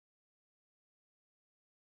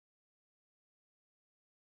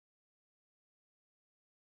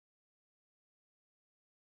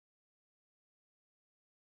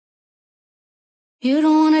You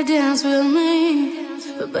don't wanna dance with me,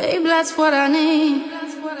 but babe, that's what I need.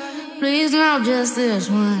 Please now, just this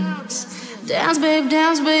once. Dance, babe,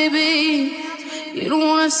 dance, baby. You don't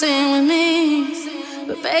wanna sing with me,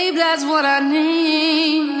 but babe, that's what I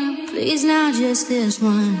need. Please now, just this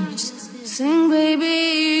once. Sing,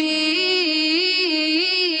 baby.